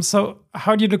 So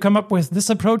how did you come up with this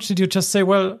approach? Did you just say,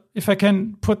 well, if I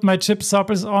can put my chip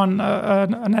samples on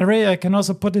an array, I can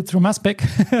also put it through mass spec?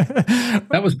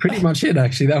 That was pretty much it,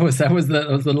 actually. That was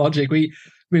the logic. We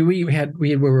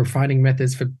were refining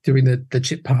methods for doing the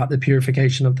chip part, the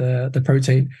purification of the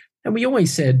protein. And we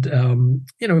always said,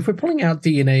 if we're pulling out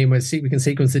DNA and we can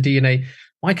sequence the DNA,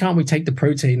 why can't we take the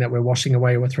protein that we're washing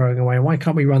away or we're throwing away? Why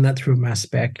can't we run that through mass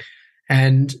spec?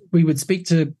 And we would speak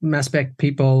to mass spec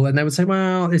people, and they would say,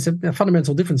 well, it's a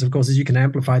fundamental difference, of course, is you can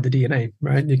amplify the DNA,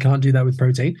 right? You can't do that with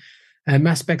protein. And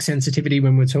mass spec sensitivity,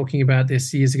 when we were talking about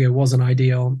this years ago, wasn't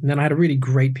ideal. And then I had a really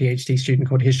great PhD student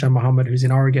called Hisham Mohammed, who's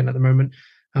in Oregon at the moment,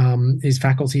 his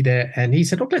faculty there. And he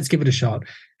said, look, let's give it a shot.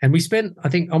 And we spent, I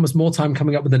think, almost more time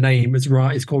coming up with the name.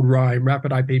 It's called RIME,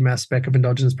 Rapid IP Mass Spec of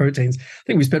Endogenous Proteins. I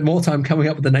think we spent more time coming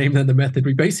up with the name than the method.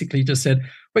 We basically just said,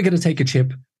 we're going to take a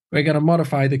chip, we're going to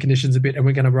modify the conditions a bit, and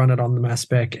we're going to run it on the mass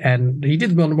spec. And he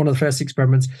did one of the first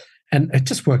experiments, and it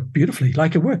just worked beautifully.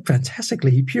 Like, it worked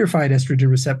fantastically. He purified estrogen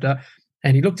receptor,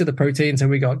 and he looked at the proteins, and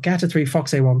we got GATA3,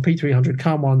 FOXA1, P300,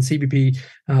 CAM1, CBP,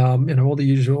 all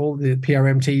the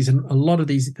PRMTs, and a lot of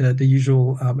these the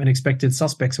usual and expected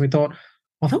suspects. And we thought,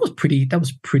 well, that was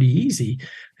pretty easy.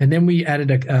 And then we added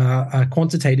a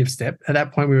quantitative step. At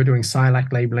that point, we were doing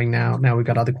SILAC labeling. Now we've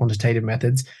got other quantitative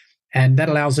methods. And that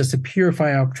allows us to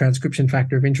purify our transcription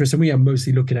factor of interest. And we are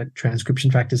mostly looking at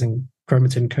transcription factors and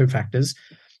chromatin cofactors.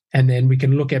 And then we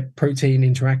can look at protein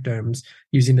interactomes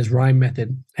using this RIME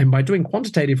method. And by doing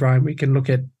quantitative RIME, we can look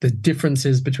at the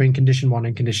differences between condition 1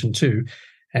 and condition 2.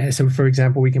 So, for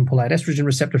example, we can pull out estrogen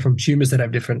receptor from tumors that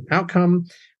have different outcome.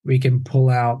 We can pull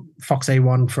out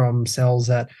FOXA1 from cells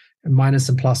that minus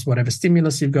and plus whatever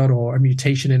stimulus you've got, or a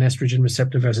mutation in estrogen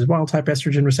receptor versus wild type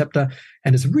estrogen receptor.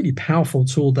 And it's a really powerful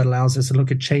tool that allows us to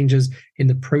look at changes in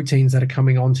the proteins that are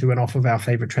coming onto and off of our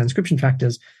favorite transcription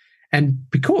factors. And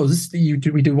because we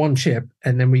do one chip,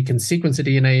 and then we can sequence the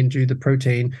DNA and do the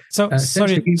protein. So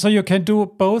you can do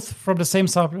both from the same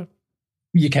sample?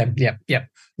 You can, yeah.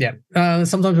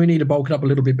 Sometimes we need to bulk it up a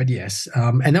little bit, but yes.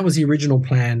 And that was the original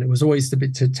plan. It was always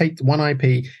to take one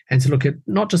IP and to look at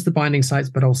not just the binding sites,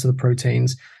 but also the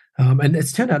proteins. And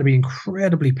it's turned out to be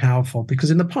incredibly powerful,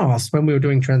 because in the past, when we were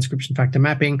doing transcription factor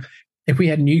mapping, if we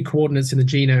had new coordinates in the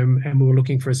genome and we were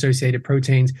looking for associated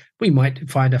proteins, we might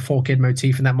find a forkhead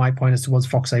motif, and that might point us towards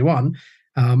FOXA1.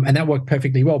 And that worked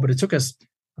perfectly well, but it took us,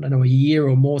 a year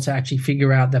or more to actually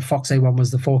figure out that FOXA1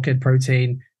 was the forkhead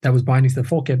protein that was binding to the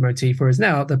forkhead motif, whereas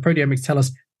now the proteomics tell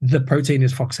us the protein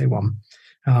is FOXA1.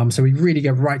 So we really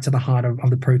go right to the heart of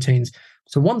the proteins.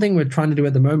 So one thing we're trying to do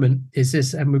at the moment is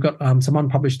this, and we've got some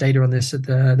unpublished data on this at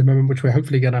the moment, which we're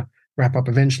hopefully going to wrap up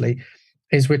eventually,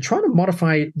 is we're trying to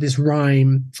modify this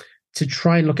RIME to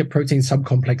try and look at protein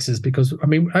subcomplexes, because,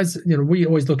 as we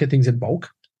always look at things in bulk.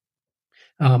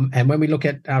 And when we look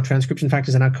at our transcription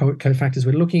factors and our cofactors,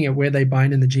 we're looking at where they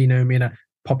bind in the genome in a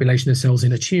population of cells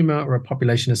in a tumor, or a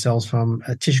population of cells from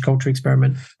a tissue culture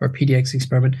experiment or a PDX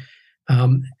experiment.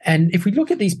 And if we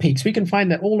look at these peaks, we can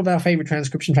find that all of our favorite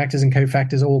transcription factors and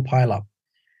cofactors all pile up.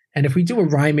 And if we do a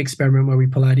RIME experiment where we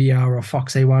pull out ER or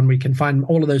FOXA1, we can find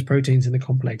all of those proteins in the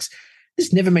complex.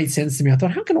 This never made sense to me. I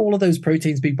thought, how can all of those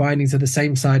proteins be binding to the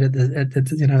same site in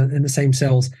the same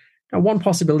cells? Now, one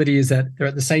possibility is that they're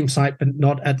at the same site, but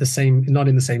not in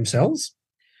the same cells,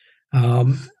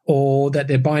 or that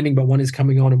they're binding, but one is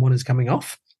coming on and one is coming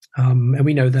off. And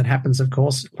we know that happens, of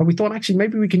course. But we thought, actually,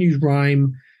 maybe we can use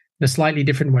RIME in a slightly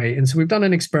different way. And so we've done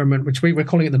an experiment, which we're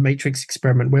calling it the matrix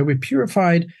experiment, where we've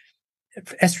purified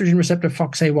estrogen receptor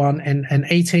FOXA1 and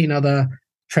 18 other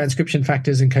transcription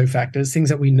factors and cofactors, things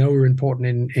that we know are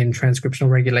important in transcriptional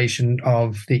regulation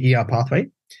of the ER pathway.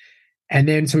 And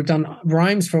then, so we've done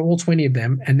RIMEs for all 20 of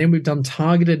them, and then we've done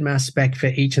targeted mass spec for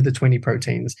each of the 20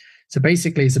 proteins. So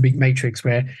basically, it's a big matrix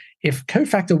where if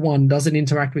cofactor 1 doesn't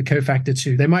interact with cofactor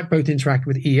 2, they might both interact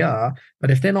with ER,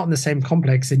 but if they're not in the same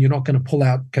complex, then you're not going to pull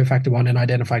out cofactor 1 and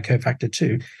identify cofactor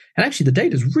 2. And actually, the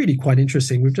data is really quite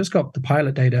interesting. We've just got the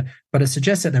pilot data, but it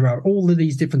suggests that there are all of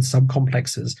these different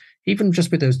subcomplexes, even just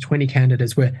with those 20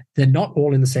 candidates where they're not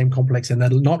all in the same complex and they're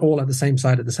not all at the same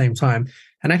site at the same time.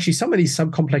 And actually, some of these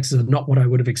subcomplexes are not what I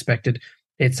would have expected.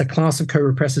 It's a class of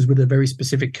co-repressors with a very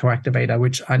specific coactivator,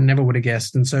 which I never would have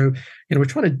guessed. And so, we're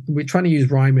trying to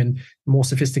use RIME in more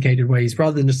sophisticated ways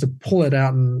rather than just to pull it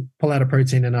out and pull out a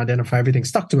protein and identify everything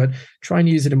stuck to it. Try and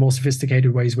use it in more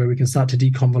sophisticated ways where we can start to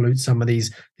deconvolute some of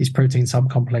these protein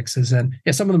subcomplexes. And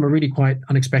yeah, some of them are really quite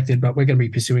unexpected, but we're going to be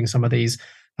pursuing some of these.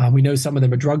 We know some of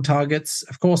them are drug targets,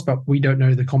 of course, but we don't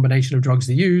know the combination of drugs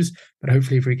to use. But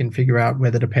hopefully, if we can figure out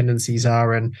where the dependencies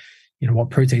are and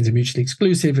what proteins are mutually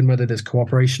exclusive and whether there's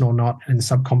cooperation or not, and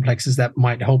subcomplexes that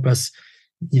might help us,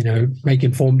 make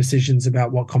informed decisions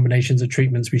about what combinations of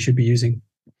treatments we should be using.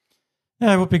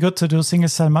 Yeah, it would be good to do single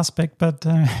cell mass spec, but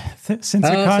since we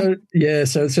can't.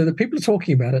 So the people are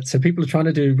talking about it. So people are trying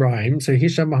to do RIME. So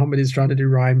Hisham Mohammed is trying to do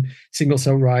RIME, single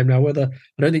cell RIME. Now, I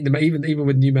don't think even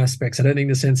with new mass specs, I don't think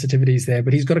the sensitivity is there,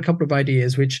 but he's got a couple of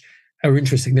ideas which are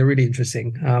interesting. They're really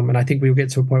interesting. And I think we'll get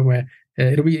to a point where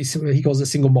it'll be, he calls it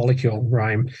single molecule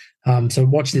RIME. So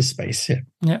watch this space.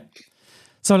 Yeah.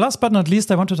 So last but not least,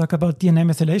 I want to talk about DNA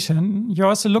methylation. You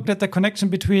also looked at the connection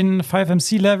between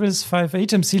 5-MC levels,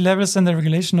 5-HMC levels, and the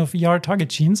regulation of ER target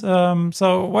genes.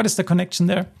 So what is the connection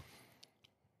there?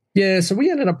 Yeah, so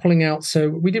we ended up pulling out, so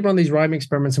we did run these RIME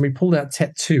experiments and we pulled out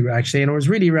TET2 actually, and it was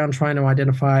really around trying to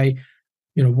identify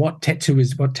what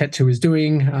TET2 is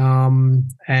doing,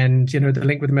 and the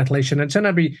link with the methylation. And it turned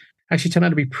out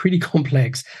to be pretty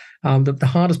complex. The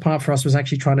hardest part for us was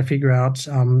actually trying to figure out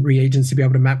reagents to be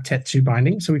able to map TET2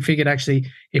 binding. So we figured actually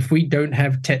if we don't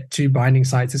have TET2 binding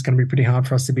sites, it's going to be pretty hard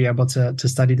for us to be able to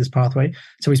study this pathway.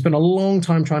 So we spent a long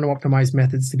time trying to optimize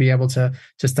methods to be able to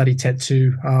study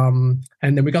TET2.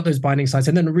 And then we got those binding sites.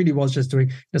 And then it really was just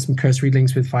doing some cursory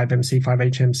links with 5MC,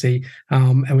 5HMC.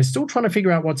 And we're still trying to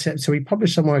figure out so we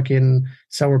published some work in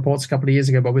Cell Reports a couple of years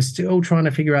ago, but we're still trying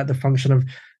to figure out the function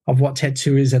of what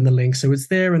TET2 is and the link. So it's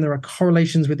there and there are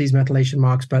correlations with these methylation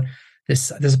marks, but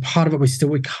there's a part of it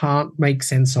we can't make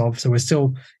sense of. So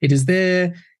it is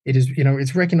there. It is,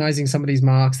 it's recognizing some of these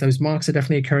marks. Those marks are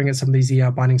definitely occurring at some of these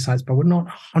ER binding sites, but we're not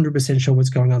 100% sure what's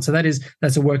going on. So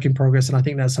that's a work in progress. And I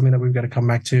think that's something that we've got to come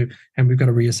back to and we've got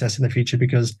to reassess in the future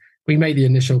because we made the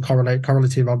initial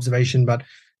correlative observation, but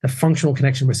the functional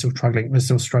connection we're still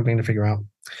struggling to figure out.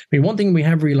 I mean, one thing we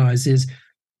have realized is,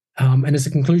 and it's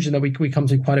a conclusion that we come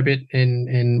to quite a bit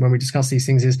in when we discuss these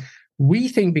things is we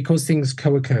think because things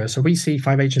co-occur, so we see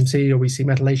 5-HMC or we see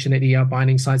methylation at ER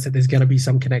binding sites that there's going to be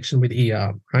some connection with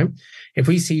ER, right? If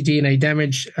we see DNA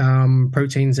damage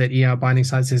proteins at ER binding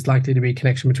sites, there's likely to be a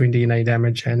connection between DNA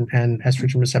damage and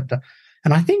estrogen receptor.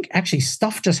 And I think actually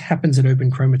stuff just happens at open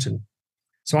chromatin.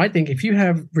 So I think if you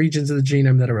have regions of the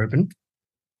genome that are open,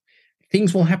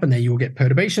 things will happen there. You will get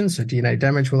perturbations, so DNA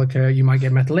damage will occur. You might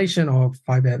get methylation or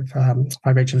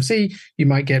 5-HMC. You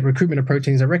might get recruitment of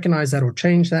proteins that recognize that or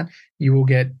change that. You will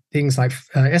get things like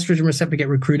estrogen receptor get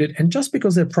recruited. And just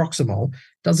because they're proximal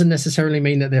doesn't necessarily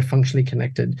mean that they're functionally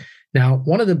connected. Now,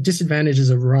 one of the disadvantages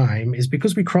of RIME is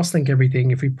because we cross-link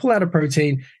everything, if we pull out a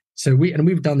protein,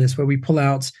 we've done this where we pull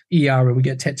out ER and we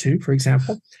get TET2, for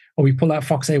example, or we pull out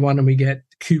FOXA1 and we get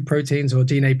Q proteins or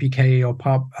DNA PK or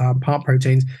PARP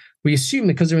proteins, we assume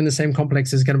that because they're in the same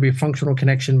complex, there's going to be a functional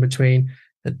connection between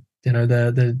the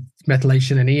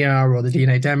methylation and ER or the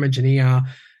DNA damage and ER.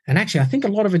 And actually, I think a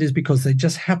lot of it is because they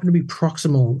just happen to be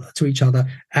proximal to each other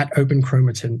at open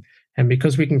chromatin. And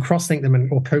because we can cross-link them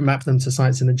or co-map them to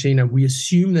sites in the genome, we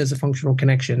assume there's a functional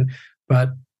connection. But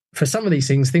for some of these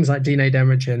things like DNA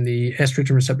damage and the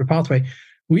estrogen receptor pathway,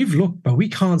 we've looked, but we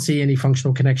can't see any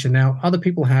functional connection. Now, other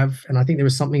people have, and I think there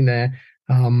was something there.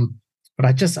 But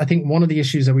I think one of the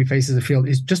issues that we face as a field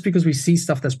is just because we see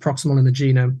stuff that's proximal in the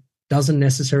genome doesn't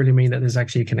necessarily mean that there's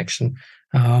actually a connection.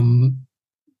 And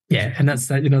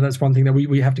that's one thing that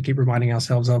we have to keep reminding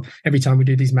ourselves of every time we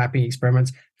do these mapping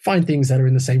experiments. Find things that are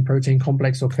in the same protein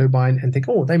complex or co-bind and think,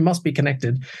 oh, they must be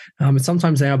connected. And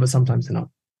sometimes they are, but sometimes they're not.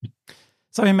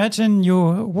 So imagine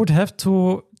you would have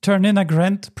to turn in a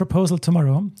grant proposal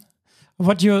tomorrow,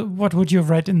 what would you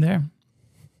write in there?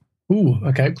 Ooh,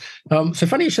 okay. So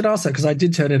funny you should ask that, because I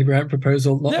did turn in a grant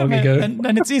proposal not long ago.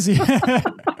 And it's easy.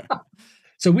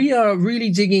 So we are really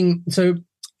digging. So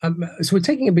we're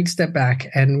taking a big step back,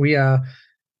 and we are,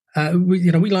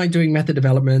 we like doing method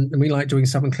development, and we like doing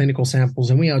subclinical samples,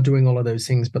 and we are doing all of those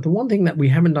things. But the one thing that we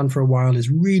haven't done for a while is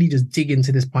really just dig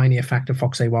into this pioneer factor,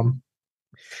 FOXA1.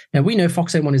 Now, we know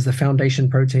FOXA1 is the foundation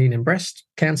protein in breast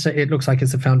cancer. It looks like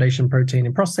it's the foundation protein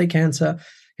in prostate cancer.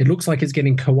 It looks like it's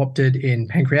getting co-opted in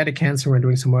pancreatic cancer. We're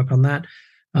doing some work on that.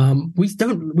 We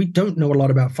don't know a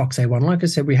lot about FOXA1. Like I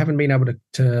said, we haven't been able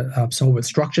to solve its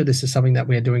structure. This is something that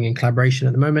we are doing in collaboration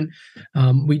at the moment.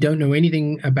 We don't know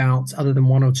anything about, other than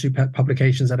one or two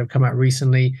publications that have come out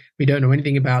recently. We don't know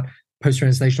anything about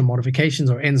post-translational modifications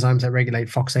or enzymes that regulate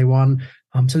FOXA1.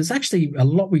 So there's actually a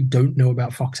lot we don't know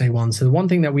about FOXA1. So the one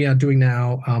thing that we are doing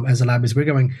now as a lab is we're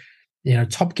going,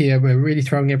 top gear. We're really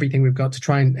throwing everything we've got to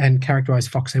try and characterize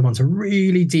FOXA1. So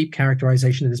really deep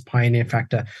characterization of this pioneer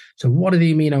factor. So what are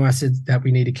the amino acids that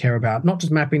we need to care about? Not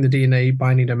just mapping the DNA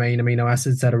binding domain amino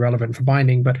acids that are relevant for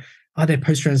binding, but are there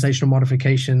post-translational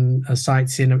modification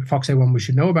sites in FOXA1 we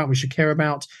should know about, we should care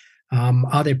about?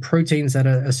 Are there proteins that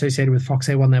are associated with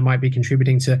FOXA1 that might be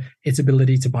contributing to its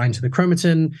ability to bind to the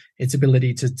chromatin, its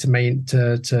ability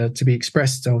to be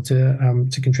expressed, or to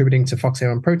contributing to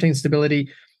FOXA1 protein stability?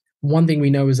 One thing we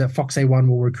know is that FOXA1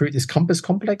 will recruit this compass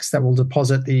complex that will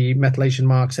deposit the methylation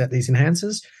marks at these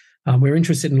enhancers. We're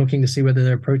interested in looking to see whether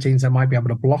there are proteins that might be able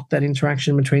to block that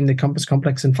interaction between the compass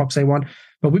complex and FOXA1.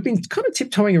 But we've been kind of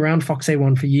tiptoeing around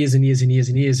FOXA1 for years and years and years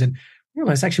and years. And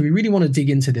realize actually we really want to dig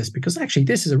into this, because actually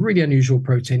this is a really unusual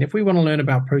protein. If we want to learn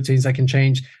about proteins that can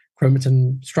change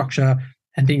chromatin structure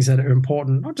and things that are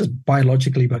important, not just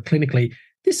biologically, but clinically,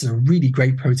 this is a really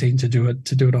great protein to do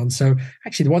it on. So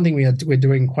actually the one thing we're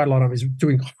doing quite a lot of is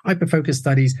doing hyper-focused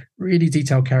studies, really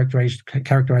detailed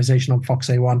characterization on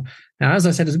FOXA1. Now, as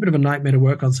I said, it's a bit of a nightmare to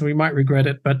work on, so we might regret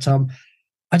it, but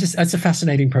it's a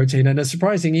fascinating protein, and it's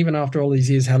surprising even after all these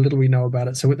years how little we know about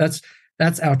it. So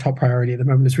that's our top priority at the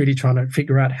moment, is really trying to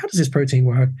figure out, how does this protein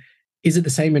work? Is it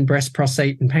the same in breast,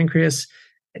 prostate, and pancreas?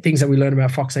 Things that we learn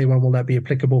about FOXA1, will that be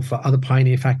applicable for other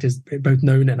pioneer factors, both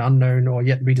known and unknown or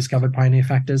yet rediscovered pioneer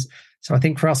factors? So I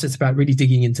think for us, it's about really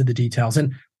digging into the details.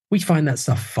 And we find that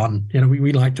stuff fun.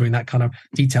 We like doing that kind of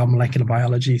detailed molecular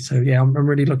biology. So yeah, I'm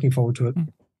really looking forward to it.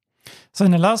 So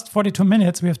in the last 42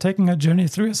 minutes, we have taken a journey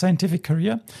through your scientific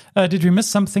career. Did we miss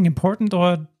something important,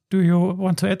 or do you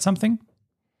want to add something?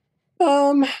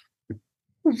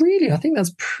 Really, I think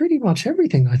that's pretty much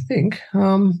everything, I think.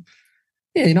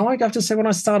 I have to say, when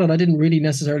I started, I didn't really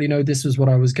necessarily know this was what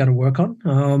I was going to work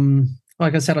on.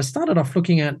 Like I said, I started off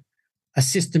looking at a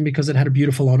system because it had a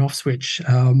beautiful on-off switch,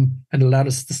 and allowed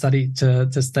us to study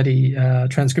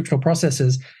transcriptional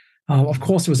processes. Of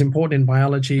course, it was important in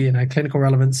biology and had clinical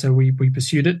relevance, so we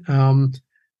pursued it.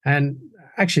 And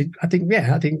actually, I think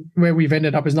where we've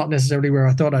ended up is not necessarily where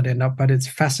I thought I'd end up, but it's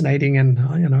fascinating. And,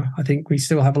 I think we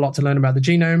still have a lot to learn about the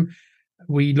genome.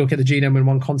 We look at the genome in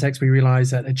one context, we realize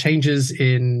that it changes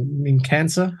in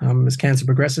cancer. As cancer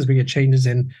progresses, we get changes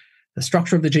in the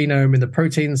structure of the genome, in the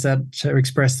proteins that are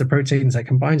expressed, the proteins that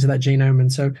combine to that genome.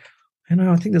 And so,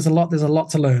 I think there's a lot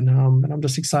to learn. And I'm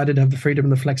just excited to have the freedom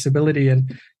and the flexibility.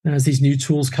 And as these new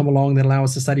tools come along that allow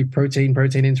us to study protein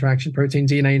interaction, protein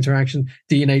DNA interaction,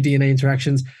 DNA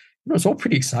interactions, it's all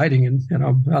pretty exciting. And,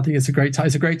 I think it's a great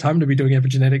time to be doing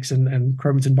epigenetics and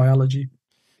chromatin biology.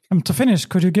 To finish,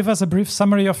 could you give us a brief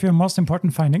summary of your most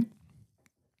important finding?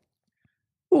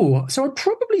 So I'd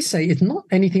probably say it's not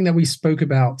anything that we spoke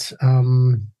about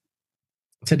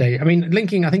today. I mean,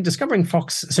 discovering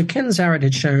FOX. So Ken Zaret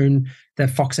had shown that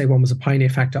FOXA1 was a pioneer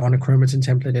factor on a chromatin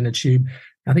template in a tube.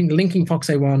 I think linking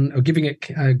FOXA1 or giving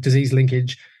it disease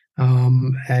linkage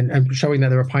and showing that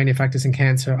there are pioneer factors in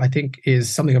cancer, I think is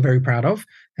something I'm very proud of,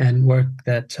 and work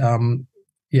that,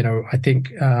 I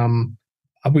think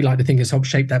we like to think has helped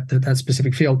shape that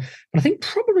specific field. But I think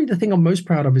probably the thing I'm most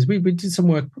proud of is we did some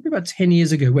work probably about 10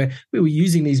 years ago where we were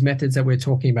using these methods that we're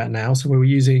talking about now. So we were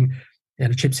using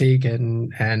ChIP-seq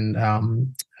and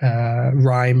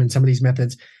RIME and some of these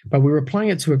methods, but we were applying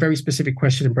it to a very specific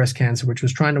question in breast cancer, which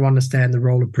was trying to understand the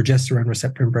role of progesterone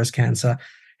receptor in breast cancer.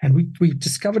 And we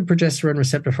discovered progesterone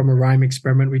receptor from a RIME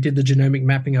experiment. We did the genomic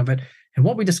mapping of it. And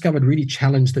what we discovered really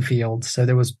challenged the field. So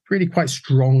there was really quite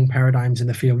strong paradigms in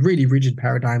the field, really rigid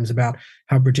paradigms about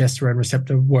how progesterone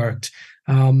receptor worked.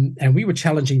 And we were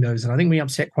challenging those. And I think we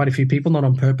upset quite a few people, not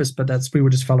on purpose, but we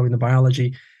were just following the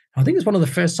biology. I think it's one of the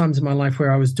first times in my life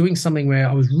where I was doing something where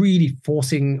I was really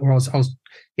forcing, or I was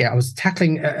I was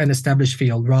tackling an established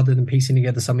field rather than piecing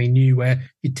together something new where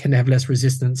you tend to have less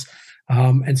resistance.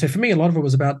 And so for me, a lot of it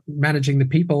was about managing the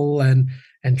people and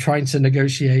trying to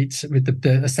negotiate with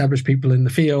the established people in the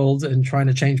field and trying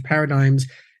to change paradigms.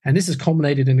 And this has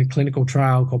culminated in a clinical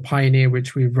trial called Pioneer,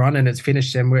 which we've run, and it's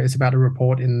finished, and it's about to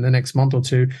report in the next month or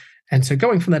two. And so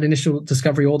going from that initial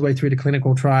discovery all the way through to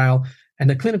clinical trial, and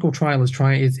the clinical trial is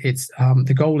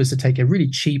the goal is to take a really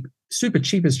cheap, super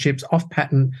cheapest chips off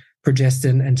patent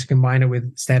progestin and to combine it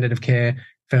with standard of care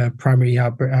for primary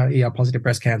ER positive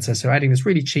breast cancer. So adding this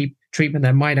really cheap treatment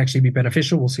that might actually be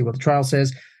beneficial. We'll see what the trial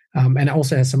says. And it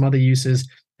also has some other uses.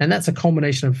 And that's a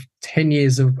culmination of 10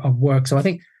 years of work. So I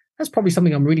think that's probably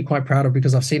something I'm really quite proud of,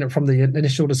 because I've seen it from the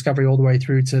initial discovery all the way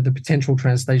through to the potential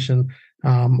translation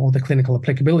or the clinical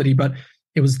applicability. But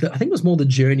I think it was more the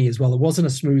journey as well. It wasn't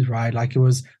a smooth ride. Like it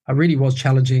really was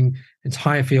challenging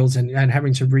entire fields and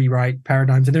having to rewrite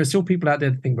paradigms. And there are still people out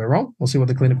there that think we're wrong. We'll see what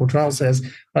the clinical trial says.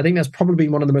 But I think that's probably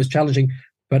been one of the most challenging,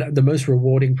 but the most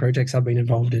rewarding projects I've been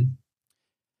involved in.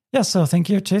 Yeah, so thank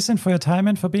you, Jason, for your time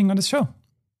and for being on the show.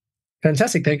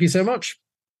 Fantastic. Thank you so much.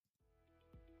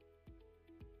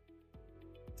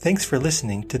 Thanks for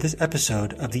listening to this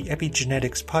episode of the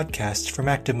Epigenetics podcast from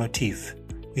Active Motif.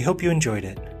 We hope you enjoyed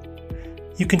it.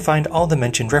 You can find all the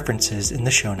mentioned references in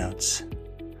the show notes.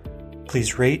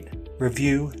 Please rate,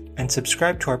 review, and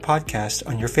subscribe to our podcast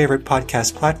on your favorite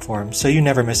podcast platform so you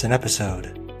never miss an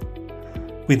episode.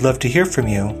 We'd love to hear from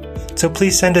you, so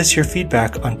please send us your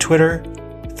feedback on Twitter,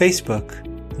 Facebook,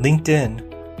 LinkedIn,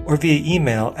 or via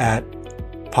email at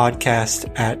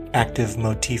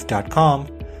podcast@activemotif.com,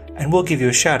 and we'll give you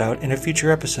a shout out in a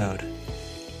future episode.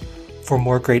 For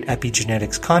more great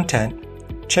epigenetics content,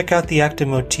 check out the Active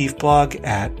Motif blog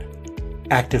at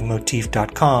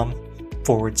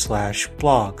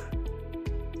activemotif.com/blog.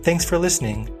 Thanks for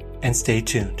listening, and stay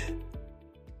tuned.